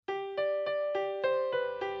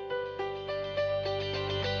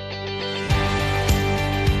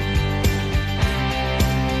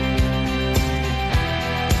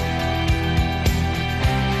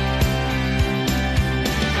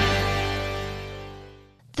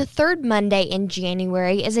The third Monday in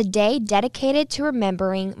January is a day dedicated to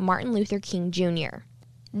remembering Martin Luther King Jr.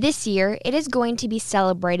 This year, it is going to be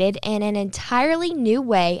celebrated in an entirely new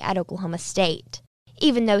way at Oklahoma State.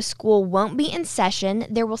 Even though school won't be in session,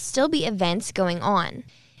 there will still be events going on.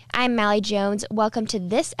 I'm Malley Jones. Welcome to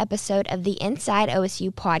this episode of the Inside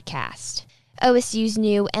OSU podcast. OSU's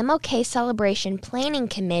new MLK Celebration Planning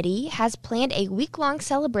Committee has planned a week-long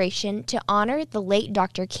celebration to honor the late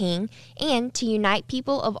Dr. King and to unite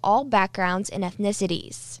people of all backgrounds and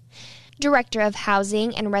ethnicities. Director of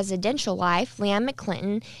Housing and Residential Life,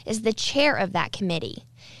 McClinton, is the chair of that committee.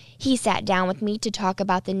 He sat down with me to talk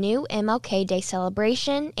about the new MLK Day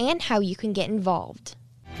celebration and how you can get involved.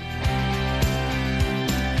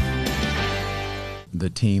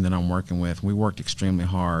 The team that I'm working with, we worked extremely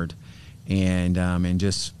hard. And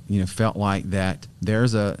just felt like that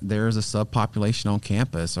there's a subpopulation on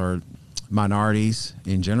campus, or minorities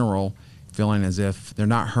in general, feeling as if they're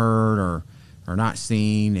not heard or not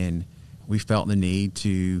seen, and we felt the need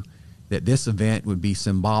that this event would be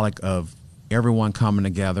symbolic of everyone coming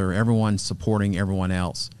together, everyone supporting everyone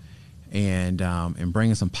else, and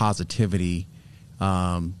bringing some positivity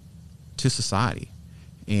to society.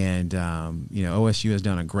 And OSU has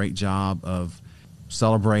done a great job of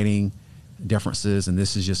celebrating differences, and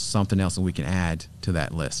this is just something else that we can add to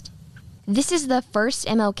that list. This is the first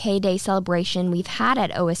MLK Day celebration we've had at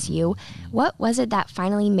OSU. What was it that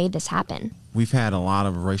finally made this happen? We've had a lot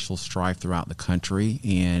of racial strife throughout the country,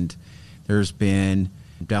 and there's been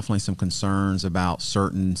definitely some concerns about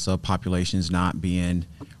certain subpopulations not being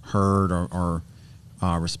heard or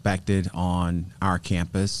respected on our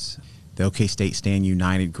campus. The OK State Stand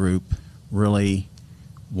United group really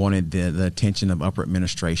wanted the attention of upper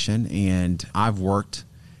administration, and I've worked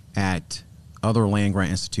at other land-grant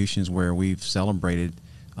institutions where we've celebrated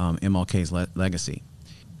MLK's legacy.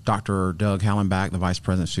 Dr. Doug Hallenbach, the Vice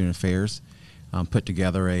President of Student Affairs, put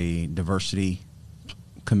together a diversity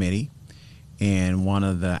committee, and one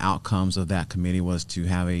of the outcomes of that committee was to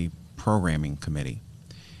have a programming committee.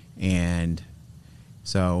 And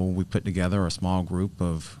so we put together a small group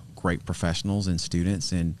of great professionals and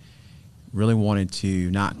students, and really wanted to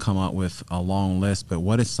not come up with a long list, but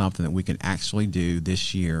what is something that we can actually do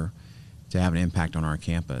this year to have an impact on our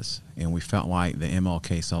campus. And we felt like the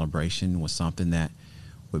MLK celebration was something that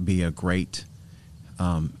would be a great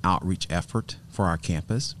outreach effort for our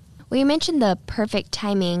campus. Well, you mentioned the perfect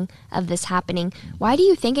timing of this happening. Why do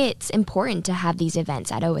you think it's important to have these events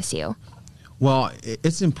at OSU? Well,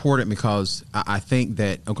 it's important because I think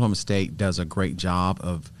that Oklahoma State does a great job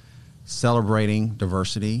of celebrating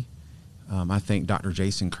diversity. I think Dr.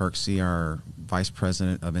 Jason Kirksey, our Vice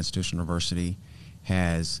President of Institutional Diversity,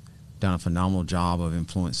 has done a phenomenal job of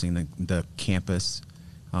influencing the campus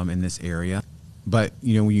in this area. But,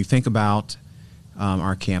 when you think about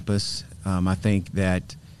our campus, I think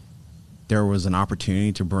that there was an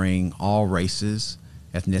opportunity to bring all races,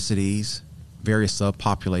 ethnicities, various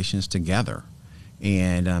subpopulations together,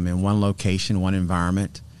 and in one location, one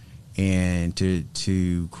environment, and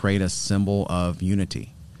to create a symbol of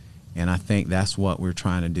unity. And I think that's what we're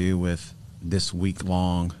trying to do with this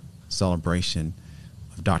week-long celebration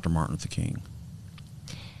of Dr. Martin Luther King.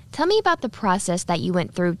 Tell me about the process that you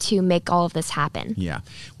went through to make all of this happen. Yeah.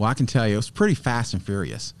 Well, I can tell you it was pretty fast and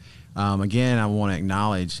furious. Again, I want to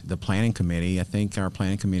acknowledge the planning committee. I think our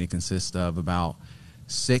planning committee consists of about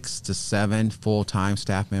 6 to 7 full-time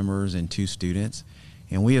staff members and 2 students.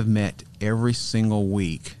 And we have met every single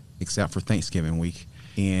week except for Thanksgiving week.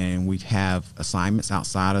 And we have assignments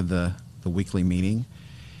outside of the weekly meeting.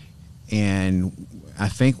 And I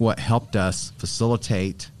think what helped us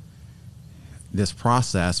facilitate this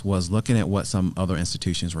process was looking at what some other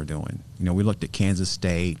institutions were doing. We looked at Kansas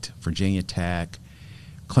State, Virginia Tech,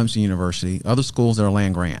 Clemson University, other schools that are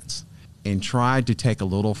land grants, and tried to take a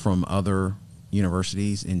little from other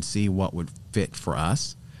universities and see what would fit for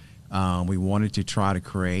us. We wanted to try to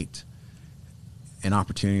create an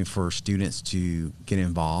opportunity for students to get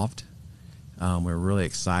involved. We're really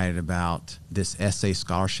excited about this essay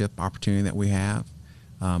scholarship opportunity that we have.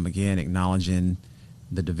 Again, acknowledging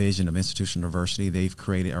the Division of Institutional Diversity. They've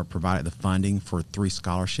created or provided the funding for 3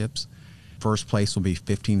 scholarships. First place will be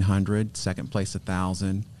 $1,500, second place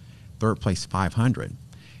 $1,000, third place $500.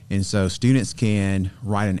 And so students can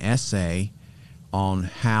write an essay on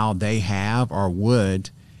how they have or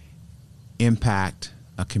would impact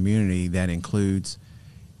a community that includes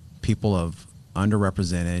people of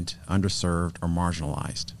underrepresented, underserved, or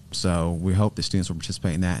marginalized. So we hope that students will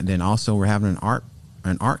participate in that. And then also we're having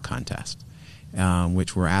an art contest,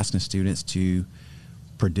 which we're asking students to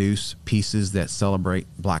produce pieces that celebrate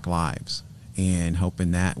Black lives, and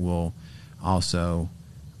hoping that will also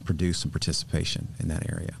produce some participation in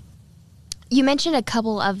that area. You mentioned a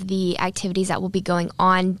couple of the activities that will be going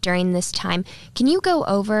on during this time. Can you go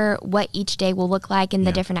over what each day will look like and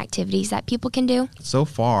the different activities that people can do? So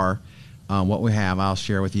far, what we have, I'll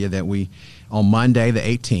share with you that on Monday the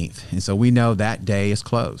 18th, and so we know that day is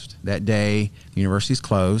closed. That day, the university is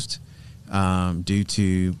closed due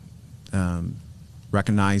to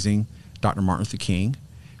recognizing Dr. Martin Luther King,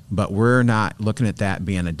 but we're not looking at that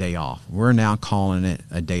being a day off. We're now calling it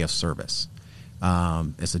a day of service.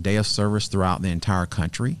 It's a day of service throughout the entire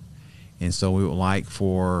country, and so we would like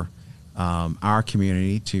for our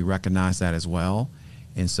community to recognize that as well.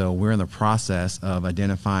 And so we're in the process of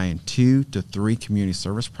identifying 2 to 3 community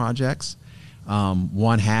service projects.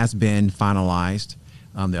 One has been finalized.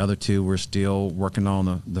 The other 2, we're still working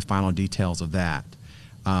on the final details of that.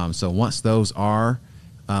 So once those are,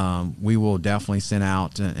 we will definitely send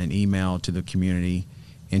out an email to the community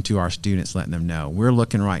and to our students, letting them know. We're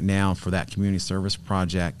looking right now for that community service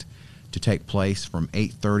project to take place from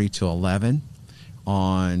 8:30 to 11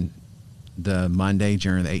 on the Monday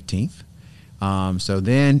during the 18th. So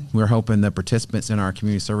then we're hoping the participants in our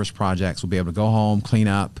community service projects will be able to go home, clean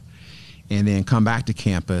up, and then come back to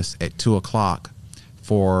campus at 2 o'clock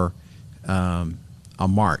for a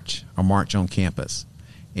march on campus.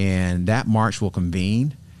 And that march will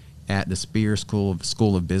convene at the Spear School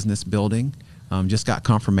of Business building. Just got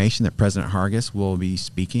confirmation that President Hargis will be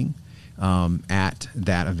speaking at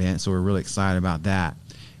that event, so we're really excited about that.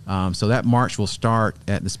 So that march will start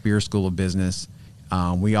at the Spear School of Business.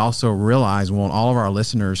 We also we want all of our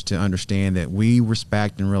listeners to understand that we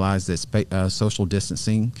respect and realize that social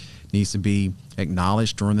distancing needs to be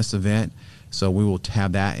acknowledged during this event. So we will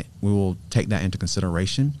have that. We will take that into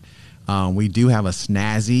consideration. We do have a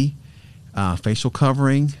snazzy facial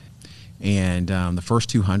covering, and the first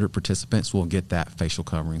 200 participants will get that facial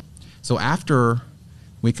covering. So after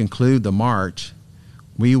we conclude the march,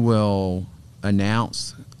 we will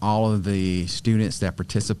announce all of the students that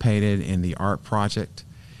participated in the art project,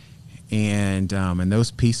 and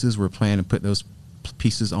those pieces, we're planning to put those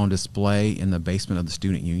pieces on display in the basement of the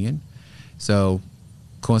student union. So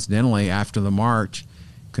coincidentally, after the march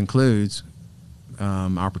concludes,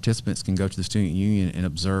 our participants can go to the student union and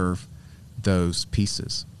observe those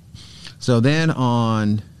pieces. So then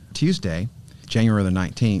on Tuesday, January the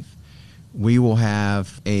 19th, we will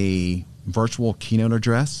have a virtual keynote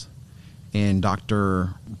address, and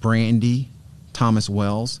Dr. Brandy Thomas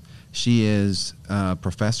Wells, she is a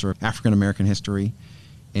professor of African American history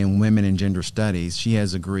and women and gender studies. She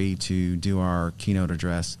has agreed to do our keynote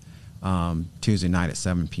address Tuesday night at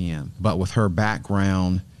 7 p.m. But with her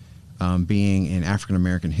background being in African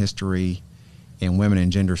American history and women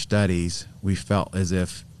and gender studies, we felt as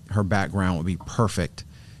if her background would be perfect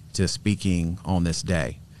to speaking on this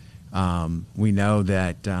day. We know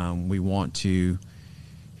that we want to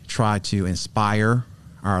try to inspire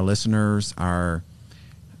our listeners, our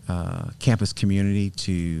campus community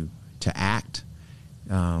to act.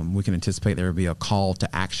 We can anticipate there will be a call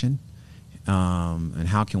to action, and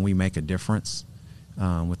how can we make a difference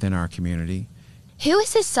within our community. Who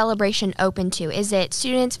is this celebration open to? Is it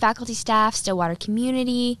students, faculty, staff, Stillwater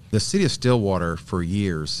community? The city of Stillwater for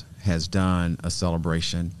years has done a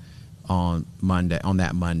celebration on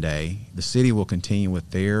that Monday. The city will continue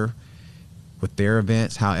with their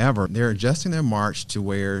events. However, they're adjusting their march to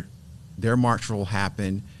where their march will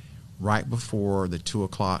happen right before the 2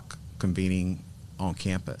 o'clock convening on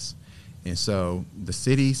campus. And so the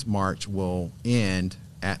city's march will end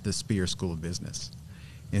at the Spear School of Business.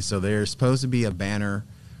 And so there's supposed to be a banner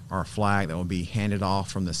or a flag that will be handed off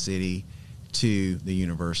from the city to the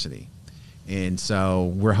university. And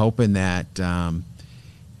so we're hoping that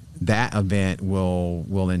that event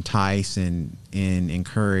will entice and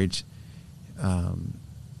encourage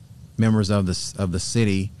members of the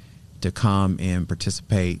city to come and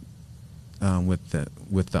participate with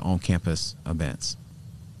the on-campus events.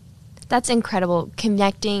 That's incredible,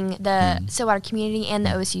 connecting the Stillwater community and the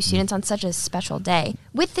OSU students on such a special day.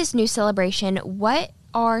 With this new celebration, what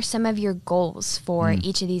are some of your goals for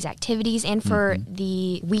each of these activities and for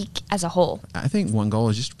the week as a whole? I think one goal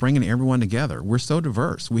is just bringing everyone together. We're so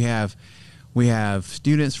diverse. We have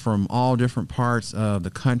students from all different parts of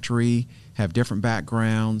the country, have different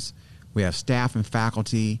backgrounds. We have staff and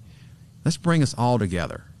faculty. Let's bring us all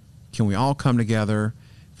together. Can we all come together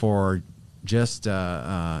for just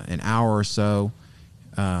an hour or so?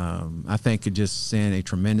 I think could just send a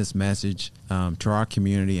tremendous message to our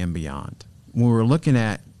community and beyond. When we're looking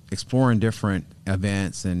at exploring different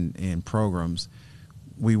events and programs,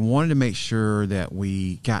 we wanted to make sure that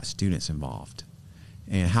we got students involved.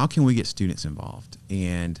 And how can we get students involved?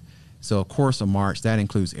 And So, of course, a march, that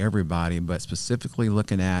includes everybody, but specifically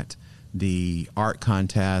looking at the art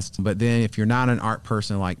contest. But then if you're not an art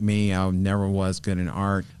person like me, I never was good in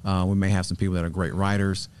art. We may have some people that are great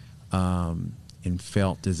writers, and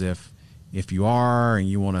felt as if you are and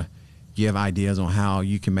you want to give ideas on how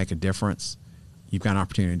you can make a difference, you've got an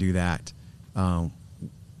opportunity to do that,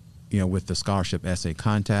 with the scholarship essay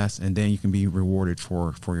contest, and then you can be rewarded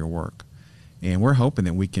for your work. And we're hoping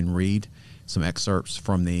that we can read some excerpts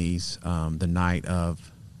from these the night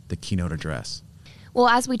of the keynote address. Well,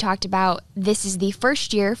 as we talked about, this is the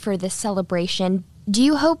first year for this celebration. Do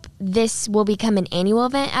you hope this will become an annual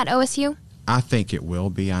event at OSU? I think it will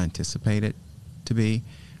be. I anticipate it to be.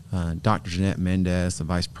 Dr. Jeanette Mendez, the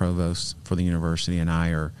Vice Provost for the university, and I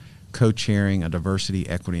are co-chairing a diversity,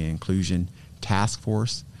 equity, and inclusion task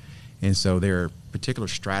force. And so there are particular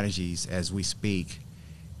strategies as we speak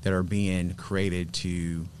that are being created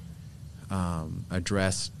to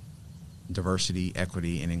address diversity,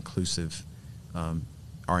 equity, and inclusion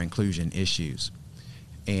issues.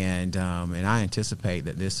 And I anticipate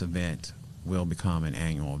that this event will become an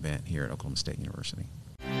annual event here at Oklahoma State University.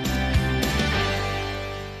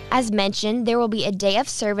 As mentioned, there will be a day of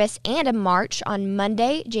service and a march on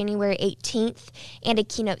Monday, January 18th, and a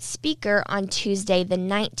keynote speaker on Tuesday, the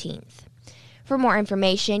 19th. For more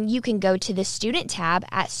information, you can go to the Student tab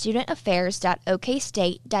at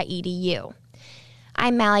studentaffairs.okstate.edu.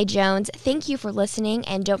 I'm Malley Jones. Thank you for listening,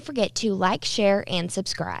 and don't forget to like, share, and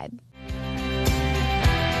subscribe.